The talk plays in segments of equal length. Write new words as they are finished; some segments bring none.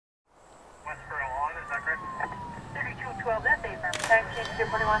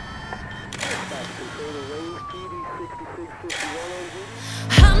241.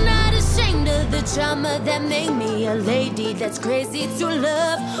 I'm not ashamed of the trauma that made me a lady that's crazy to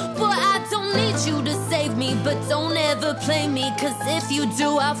love. Boy, I don't need you to save me, but don't ever play me, cause if you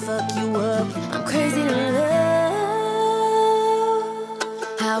do, I'll fuck you up. I'm crazy to love.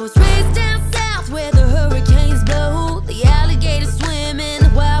 I was raised down south where the hurricanes blow, the alligators swim and the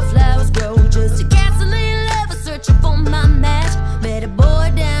wildflowers grow. Just a gasoline lover searching for my match. Met a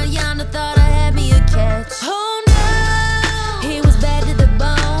boy down yonder, thought I had me a catch. Oh no, he was bad to the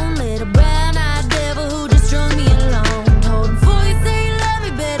bone, little brown-eyed devil who just strung me along. Told him before you say you love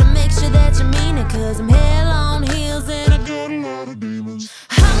me, better make sure that you mean it, cause I'm hell on heels and I got a lot of demons.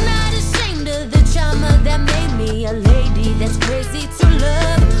 I'm not ashamed of the trauma that made me a lady that's crazy to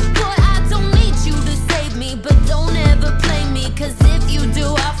love. Boy, I don't need you to save me, but don't ever play me, cause if you do,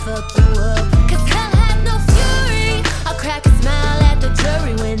 I'll fuck you up. Cause hell had no fury, I'll crack a smile at the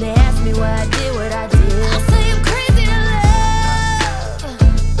jury when they ask me why I did what I did. I'll say I'm crazy to love.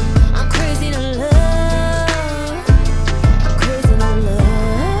 I'm crazy to love. I'm crazy to love.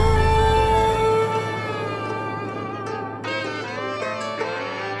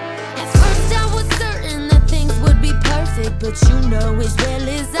 At first I was certain that things would be perfect, but you know as well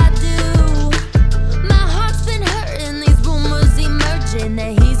as I do, my heart's been hurting, these rumors emerging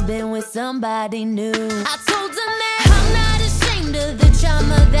that he's been with somebody new. I told him that I'm not ashamed of the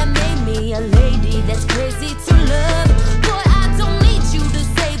trauma that made me a lady that's crazy to love. Boy, I don't need you to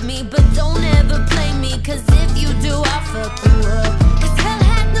save me, but don't ever play me, cause if you do, I'll fuck you up. Cause hell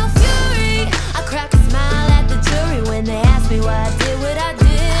had no fury, I crack a smile at the jury when they ask me why I did what I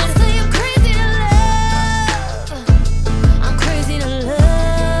did. I say I'm crazy to love. I'm crazy to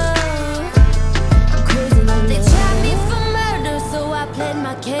love. I'm crazy to love. They tried me for murder, so I pled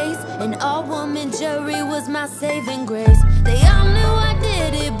my case. An all-woman jury was my saving grace. They all knew I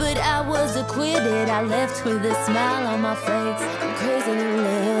did it, but I was acquitted. I left with a smile on my face. I'm crazy to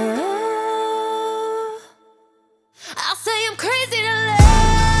love.